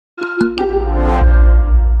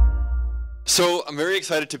So I'm very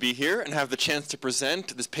excited to be here and have the chance to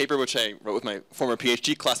present this paper which I wrote with my former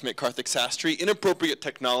PhD classmate Karthik Sastry, Inappropriate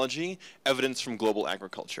Technology, Evidence from Global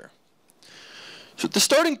Agriculture. So the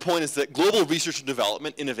starting point is that global research and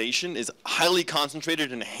development innovation is highly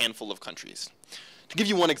concentrated in a handful of countries. To give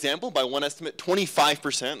you one example, by one estimate,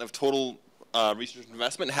 25% of total research and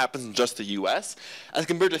investment happens in just the US, as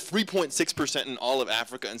compared to 3.6% in all of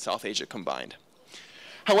Africa and South Asia combined.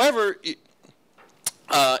 However,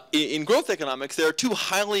 in growth economics, there are two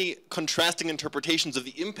highly contrasting interpretations of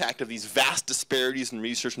the impact of these vast disparities in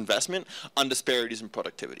research investment on disparities in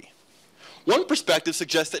productivity. One perspective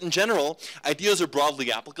suggests that in general, ideas are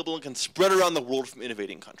broadly applicable and can spread around the world from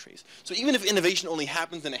innovating countries. So even if innovation only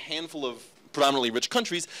happens in a handful of predominantly rich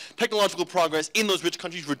countries, technological progress in those rich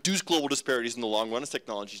countries reduce global disparities in the long run as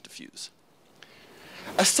technologies diffuse.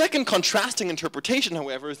 A second contrasting interpretation,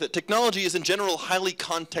 however, is that technology is in general highly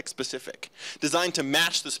context-specific, designed to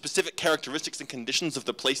match the specific characteristics and conditions of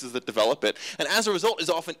the places that develop it, and as a result is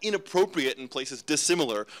often inappropriate in places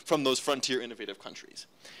dissimilar from those frontier innovative countries.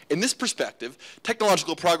 In this perspective,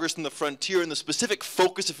 technological progress in the frontier and the specific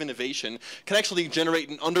focus of innovation can actually generate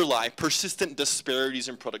and underlie persistent disparities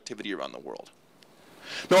in productivity around the world.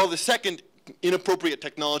 Now, the second inappropriate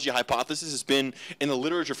technology hypothesis has been in the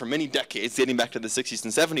literature for many decades, dating back to the 60s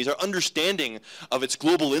and 70s. Our understanding of its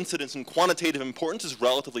global incidence and quantitative importance is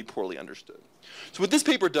relatively poorly understood. So what this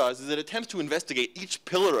paper does is it attempts to investigate each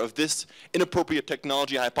pillar of this inappropriate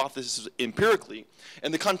technology hypothesis empirically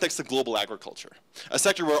in the context of global agriculture, a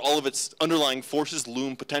sector where all of its underlying forces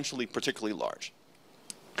loom potentially particularly large.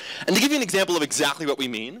 And to give you an example of exactly what we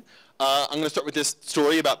mean, I'm going to start with this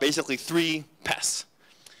story about basically three pests.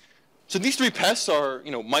 So these three pests are,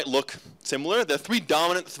 might look similar. They're three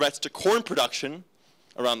dominant threats to corn production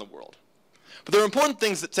around the world. But there are important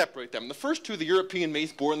things that separate them. The first two, the European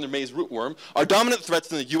maize borer and the maize rootworm, are dominant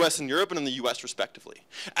threats in the US and Europe and in the US respectively.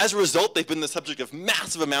 As a result, they've been the subject of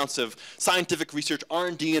massive amounts of scientific research,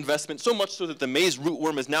 R&D investment, so much so that the maize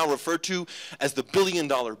rootworm is now referred to as the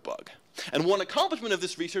billion-dollar bug. And one accomplishment of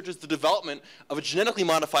this research is the development of a genetically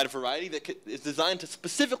modified variety that is designed to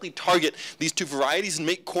specifically target these two varieties and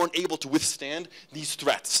make corn able to withstand these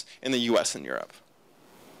threats in the US and Europe.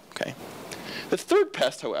 Okay. The third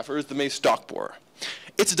pest, however, is the maize stalk borer.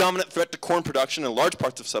 It's a dominant threat to corn production in large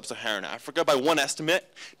parts of sub-Saharan Africa. By one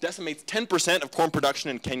estimate, decimates 10% of corn production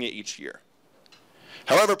in Kenya each year.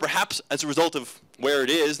 However, perhaps as a result of where it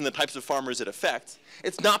is and the types of farmers it affects,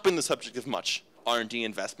 it's not been the subject of much R&D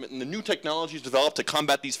investment, and the new technologies developed to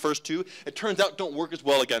combat these first two, it turns out don't work as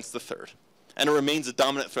well against the third, and it remains a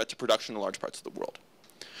dominant threat to production in large parts of the world.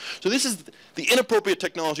 So this is the inappropriate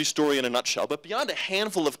technology story in a nutshell, but beyond a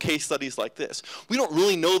handful of case studies like this, we don't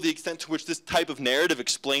really know the extent to which this type of narrative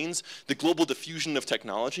explains the global diffusion of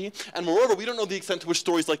technology, and moreover, we don't know the extent to which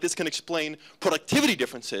stories like this can explain productivity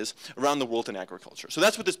differences around the world in agriculture. So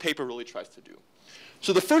that's what this paper really tries to do.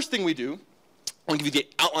 So the first thing we do, I'll give you the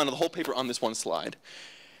outline of the whole paper on this one slide.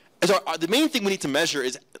 The main thing we need to measure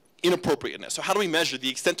is inappropriateness. So how do we measure the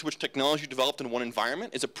extent to which technology developed in one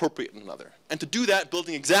environment is appropriate in another? And to do that,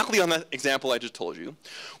 building exactly on that example I just told you,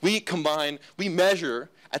 we measure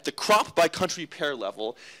at the crop by country pair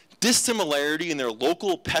level dissimilarity in their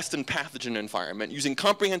local pest and pathogen environment using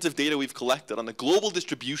comprehensive data we've collected on the global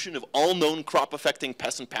distribution of all known crop affecting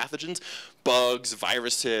pests and pathogens, bugs,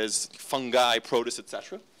 viruses, fungi, protists,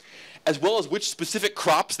 etc., as well as which specific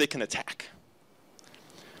crops they can attack.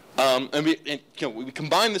 We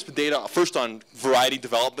combine this with data first on variety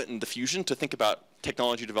development and diffusion to think about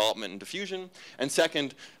technology development and diffusion, and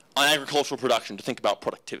second, on agricultural production to think about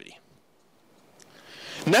productivity.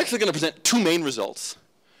 Next, I'm going to present two main results.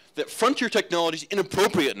 That frontier technology's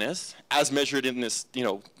inappropriateness, as measured in this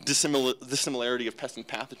dissimilarity of pest and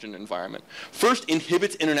pathogen environment, first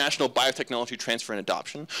inhibits international biotechnology transfer and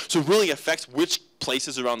adoption, so really affects which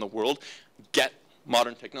places around the world get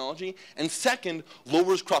modern technology, and second,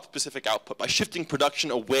 lowers crop-specific output by shifting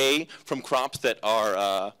production away from crops that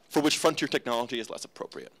are, for which frontier technology is less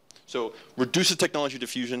appropriate. So reduces technology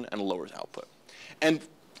diffusion and lowers output. And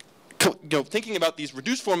thinking about these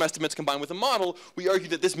reduced form estimates combined with a model, we argue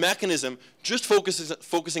that this mechanism, just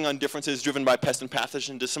focusing on differences driven by pest and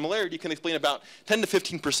pathogen dissimilarity, can explain about 10 to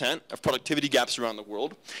 15% of productivity gaps around the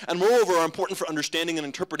world, and moreover are important for understanding and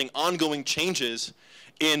interpreting ongoing changes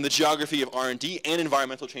in the geography of R&D and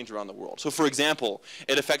environmental change around the world. So for example,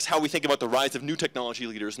 it affects how we think about the rise of new technology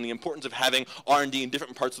leaders and the importance of having R&D in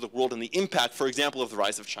different parts of the world and the impact, for example, of the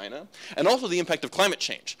rise of China, and also the impact of climate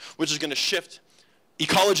change, which is going to shift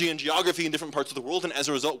ecology and geography in different parts of the world, and as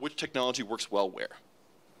a result, which technology works well where.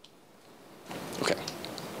 Okay.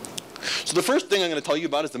 So the first thing I'm going to tell you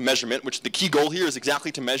about is the measurement, which the key goal here is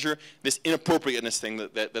exactly to measure this inappropriateness thing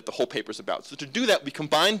that the whole paper is about. So to do that, we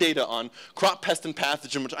combine data on crop pest and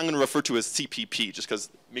pathogen, which I'm going to refer to as CPP, just because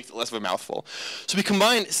it makes it less of a mouthful. So we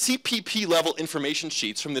combine CPP level information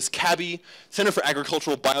sheets from this CABI, Center for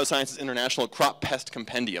Agricultural Biosciences International Crop Pest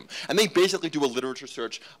Compendium. And they basically do a literature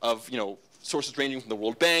search of, sources ranging from the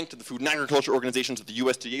World Bank to the Food and Agriculture Organizations to the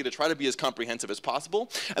USDA to try to be as comprehensive as possible.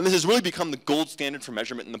 And this has really become the gold standard for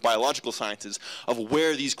measurement in the biological sciences of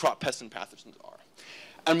where these crop pests and pathogens are.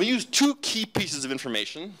 And we use two key pieces of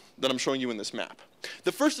information that I'm showing you in this map.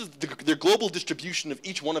 The first is the global distribution of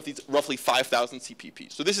each one of these roughly 5,000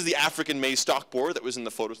 CPPs. So this is the African maize stalk borer that was in the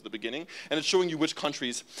photos at the beginning, and it's showing you which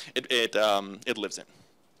countries it lives in.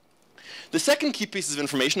 The second key piece of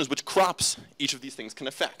information is which crops each of these things can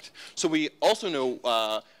affect. So we also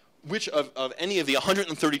know which of any of the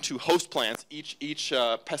 132 host plants each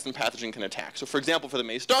pest and pathogen can attack. So for example, for the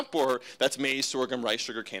maize stalk borer, that's maize, sorghum, rice,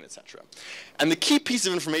 sugarcane, etc. And the key piece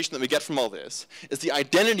of information that we get from all this is the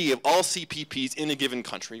identity of all CPPs in a given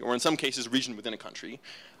country, or in some cases region within a country,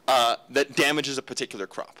 that damages a particular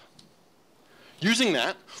crop. Using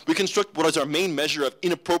that, we construct what is our main measure of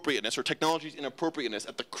inappropriateness, or technology's inappropriateness,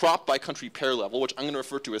 at the crop by country pair level, which I'm going to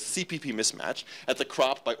refer to as CPP mismatch, at the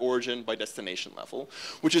crop by origin by destination level,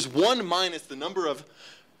 which is 1 minus the number of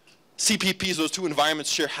CPPs those two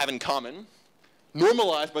environments have in common,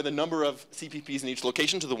 normalized by the number of CPPs in each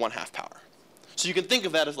location to the 1/2 power. So you can think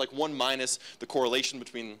of that as like 1 minus the correlation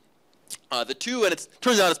between the two, and it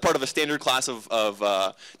turns out it's part of a standard class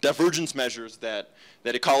of divergence measures that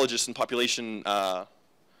ecologists and population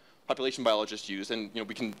biologists use, and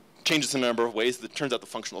we can change this in a number of ways. It turns out the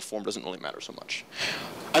functional form doesn't really matter so much.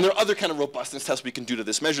 And there are other kind of robustness tests we can do to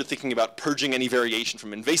this measure, thinking about purging any variation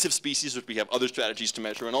from invasive species, which we have other strategies to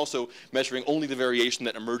measure, and also measuring only the variation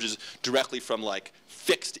that emerges directly from like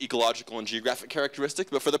fixed ecological and geographic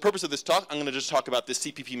characteristics. But for the purpose of this talk, I'm going to just talk about this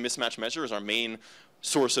CPP mismatch measure as our main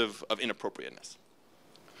source of inappropriateness.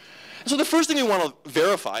 And so the first thing we want to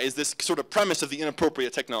verify is this sort of premise of the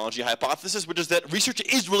inappropriate technology hypothesis, which is that research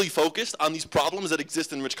is really focused on these problems that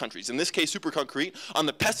exist in rich countries. In this case, super concrete, on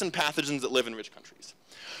the pests and pathogens that live in rich countries.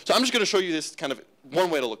 So I'm just going to show you this kind of one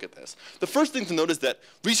way to look at this. The first thing to note is that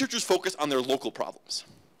researchers focus on their local problems.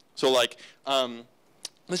 So like,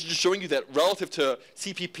 this is just showing you that relative to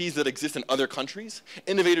CPPs that exist in other countries,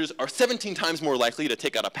 innovators are 17 times more likely to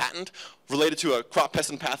take out a patent related to a crop pest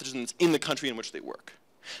and pathogen that's in the country in which they work.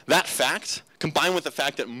 That fact, combined with the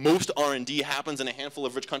fact that most R&D happens in a handful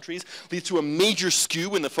of rich countries, leads to a major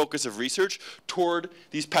skew in the focus of research toward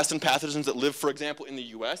these pests and pathogens that live, for example, in the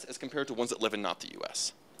US as compared to ones that live in not the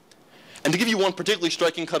US. And to give you one particularly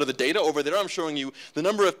striking cut of the data, over there I'm showing you the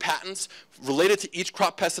number of patents related to each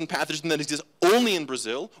crop pest and pathogen that exists only in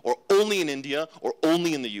Brazil, or only in India, or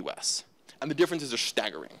only in the US. And the differences are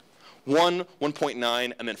staggering. 1,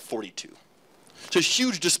 1.9, and then 42. So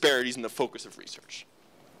huge disparities in the focus of research.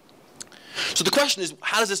 So the question is,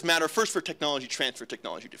 how does this matter first for technology transfer,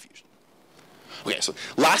 technology diffusion? Okay, so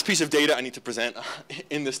last piece of data I need to present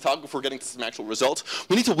in this talk before getting to some actual results.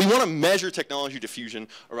 We want to measure technology diffusion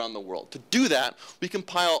around the world. To do that, we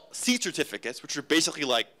compile seed certificates, which are basically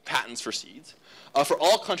like patents for seeds, for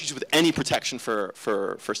all countries with any protection for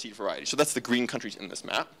seed varieties. So that's the green countries in this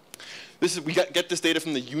map. We get this data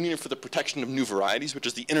from the Union for the Protection of New Varieties, which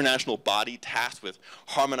is the international body tasked with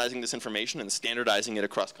harmonizing this information and standardizing it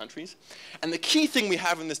across countries. And the key thing we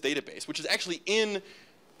have in this database, which is actually in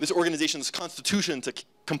this organization's constitution to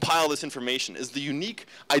compile this information, is the unique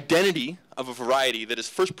identity of a variety that is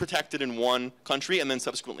first protected in one country and then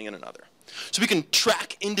subsequently in another. So we can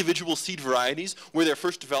track individual seed varieties where they're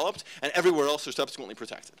first developed and everywhere else they're subsequently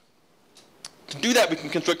protected. To do that, we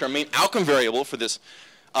can construct our main outcome variable for this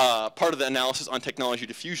part of the analysis on technology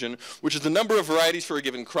diffusion, which is the number of varieties for a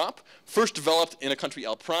given crop, first developed in a country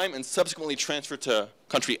L prime and subsequently transferred to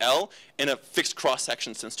country L in a fixed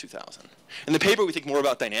cross-section since 2000. In the paper, we think more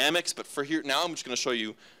about dynamics, but for here now, I'm just going to show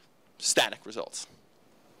you static results.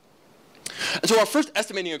 And so our first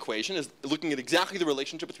estimating equation is looking at exactly the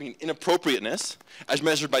relationship between inappropriateness, as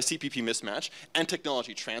measured by CPP mismatch, and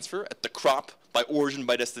technology transfer at the crop by origin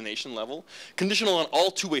by destination level, conditional on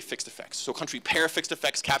all two-way fixed effects. So country pair fixed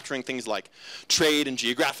effects capturing things like trade and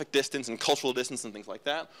geographic distance and cultural distance and things like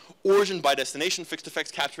that. Origin by destination fixed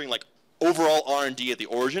effects capturing like overall R&D at the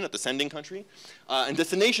origin, at the sending country, and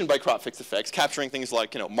destination by crop fixed effects, capturing things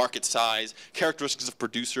like market size, characteristics of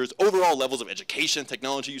producers, overall levels of education,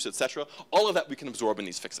 technology use, etc. All of that we can absorb in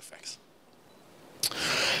these fixed effects.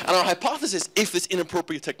 And our hypothesis, if this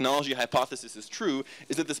inappropriate technology hypothesis is true,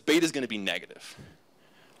 is that this beta is going to be negative.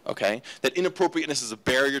 Okay? That inappropriateness is a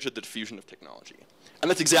barrier to the diffusion of technology. And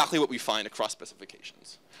that's exactly what we find across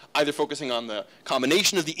specifications, either focusing on the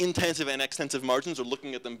combination of the intensive and extensive margins or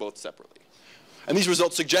looking at them both separately. And these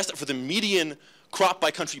results suggest that for the median crop by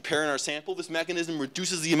country pair in our sample, this mechanism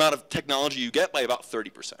reduces the amount of technology you get by about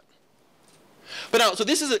 30%. But now, so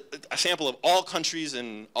this is a sample of all countries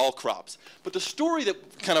and all crops. But the story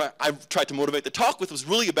that kind of I've tried to motivate the talk with was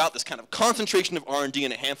really about this kind of concentration of R&D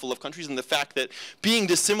in a handful of countries and the fact that being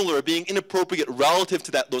dissimilar or being inappropriate relative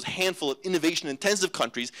to those handful of innovation-intensive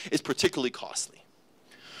countries is particularly costly.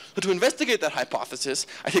 So to investigate that hypothesis,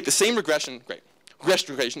 I take the same regression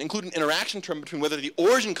regression, include an interaction term between whether the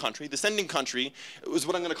origin country, the sending country, was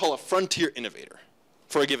what I'm going to call a frontier innovator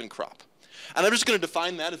for a given crop. And I'm just going to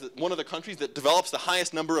define that as one of the countries that develops the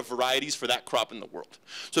highest number of varieties for that crop in the world.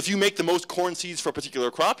 So if you make the most corn seeds for a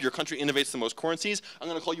particular crop, your country innovates the most corn seeds. I'm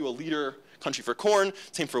going to call you a leader country for corn,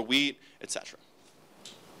 same for wheat, etc.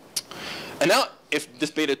 And now, if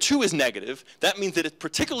this beta 2 is negative, that means that it's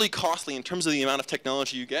particularly costly in terms of the amount of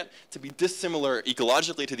technology you get to be dissimilar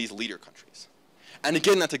ecologically to these leader countries. And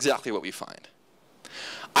again, that's exactly what we find.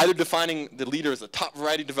 Either defining the leader as a top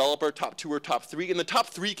variety developer, top 2, or top 3. In the top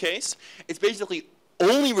 3 case, it's basically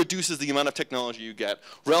only reduces the amount of technology you get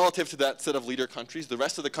relative to that set of leader countries. The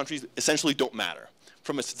rest of the countries essentially don't matter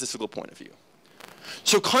from a statistical point of view.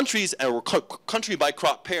 So countries, or country by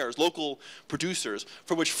crop pairs, local producers,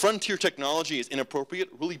 for which frontier technology is inappropriate,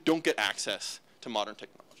 really don't get access to modern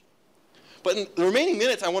technology. But in the remaining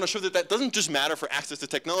minutes, I want to show that that doesn't just matter for access to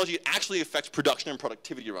technology, it actually affects production and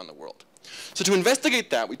productivity around the world. So to investigate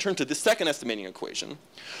that, we turn to this second estimating equation,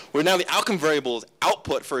 where now the outcome variable is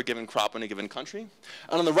output for a given crop in a given country.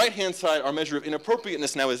 And on the right-hand side, our measure of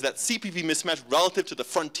inappropriateness now is that CPV mismatch relative to the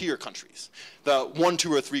frontier countries, the 1,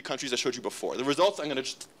 2, or 3 countries I showed you before. The results, I'm going to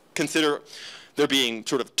just consider there being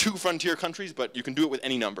sort of 2 frontier countries, but you can do it with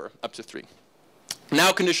any number, up to 3.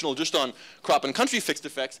 Now conditional just on crop and country fixed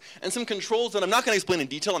effects, and some controls that I'm not going to explain in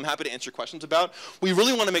detail, I'm happy to answer questions about. We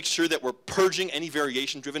really want to make sure that we're purging any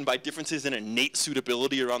variation driven by differences in innate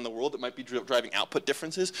suitability around the world that might be driving output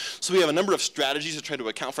differences. So we have a number of strategies to try to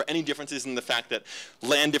account for any differences in the fact that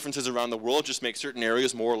land differences around the world just make certain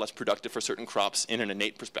areas more or less productive for certain crops in an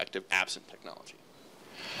innate perspective, absent technology.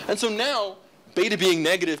 And so now, beta being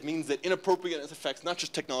negative means that inappropriateness affects not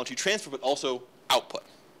just technology transfer, but also output.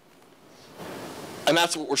 And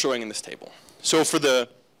that's what we're showing in this table. So for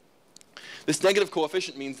this negative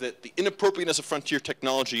coefficient means that the inappropriateness of frontier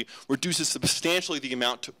technology reduces substantially the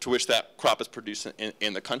amount to which that crop is produced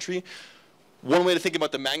in the country. One way to think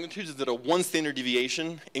about the magnitudes is that a 1 standard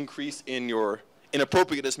deviation increase in your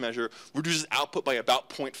inappropriateness measure reduces output by about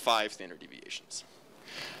 0.5 standard deviations.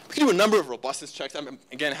 We can do a number of robustness checks. I'm,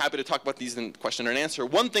 again, happy to talk about these in question and answer.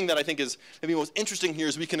 One thing that I think is maybe most interesting here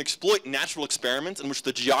is we can exploit natural experiments in which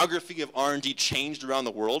the geography of R&D changed around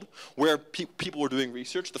the world, where people were doing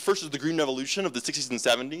research. The first is the Green Revolution of the 60s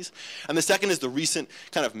and 70s, and the second is the recent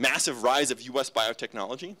kind of massive rise of US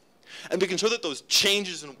biotechnology. And we can show that those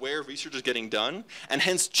changes in where research is getting done, and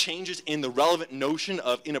hence changes in the relevant notion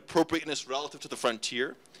of inappropriateness relative to the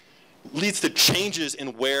frontier, leads to changes in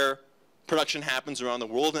where production happens around the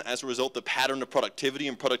world, and as a result, the pattern of productivity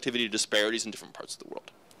and productivity disparities in different parts of the world.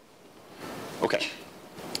 Okay.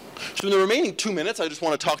 So in the remaining 2 minutes, I just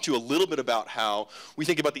want to talk to you a little bit about how we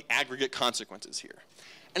think about the aggregate consequences here.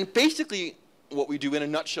 And basically, what we do in a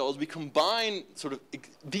nutshell is we combine sort of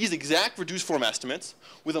these exact reduced form estimates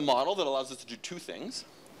with a model that allows us to do 2 things.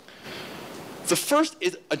 The first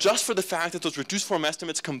is adjust for the fact that those reduced form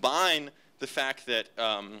estimates combine the fact that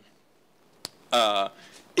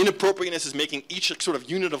inappropriateness is making each sort of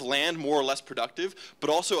unit of land more or less productive, but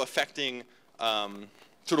also affecting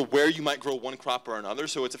sort of where you might grow one crop or another.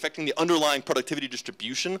 So it's affecting the underlying productivity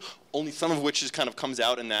distribution, only some of which kind of comes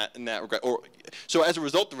out in that regard. So as a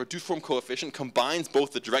result, the reduced form coefficient combines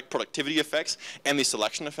both the direct productivity effects and the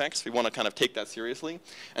selection effects. We want to kind of take that seriously.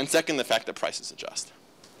 And second, the fact that prices adjust.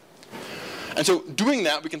 And so doing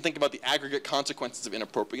that, we can think about the aggregate consequences of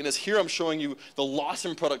inappropriateness. Here I'm showing you the loss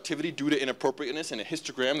in productivity due to inappropriateness in a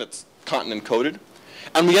histogram that's continent encoded.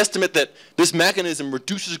 And we estimate that this mechanism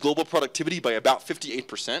reduces global productivity by about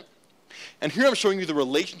 58%. And here I'm showing you the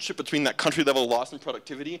relationship between that country level loss in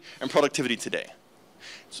productivity and productivity today.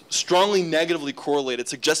 It's strongly negatively correlated,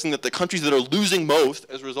 suggesting that the countries that are losing most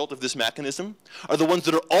as a result of this mechanism are the ones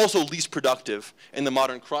that are also least productive in the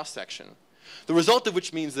modern cross-section. The result of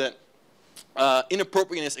which means that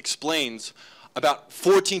inappropriateness explains about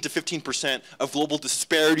 14 to 15% of global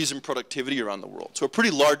disparities in productivity around the world. So a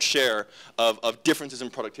pretty large share of differences in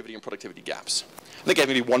productivity and productivity gaps. I think I have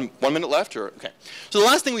maybe one minute left, or okay. So the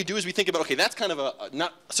last thing we do is we think about, okay, that's kind of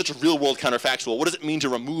not such a real-world counterfactual. What does it mean to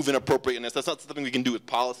remove inappropriateness? That's not something we can do with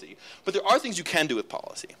policy. But there are things you can do with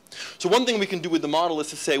policy. So one thing we can do with the model is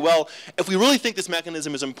to say, well, if we really think this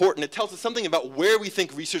mechanism is important, it tells us something about where we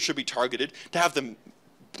think research should be targeted to have the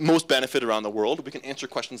most benefit around the world. We can answer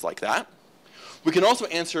questions like that. We can also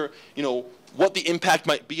answer, what the impact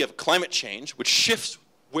might be of climate change, which shifts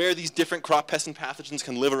where these different crop pests and pathogens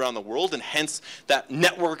can live around the world, and hence that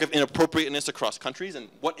network of inappropriateness across countries and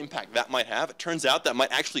what impact that might have. It turns out that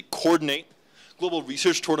might actually coordinate global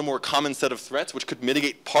research toward a more common set of threats, which could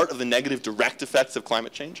mitigate part of the negative direct effects of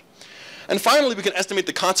climate change. And finally, we can estimate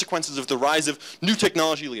the consequences of the rise of new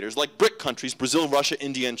technology leaders like BRIC countries, Brazil, Russia,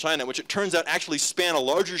 India, and China, which it turns out actually span a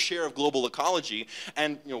larger share of global ecology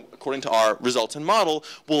and, according to our results and model,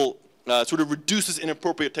 will sort of reduce this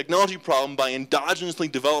inappropriate technology problem by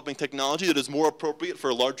endogenously developing technology that is more appropriate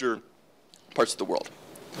for larger parts of the world.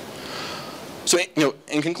 So,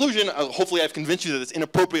 in conclusion, hopefully I've convinced you that this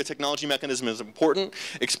inappropriate technology mechanism is important,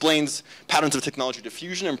 explains patterns of technology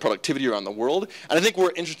diffusion and productivity around the world, and I think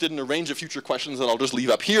we're interested in a range of future questions that I'll just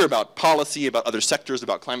leave up here about policy, about other sectors,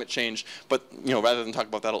 about climate change, but, rather than talk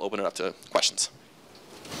about that, I'll open it up to questions.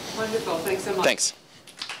 Wonderful, thanks so much. Thanks.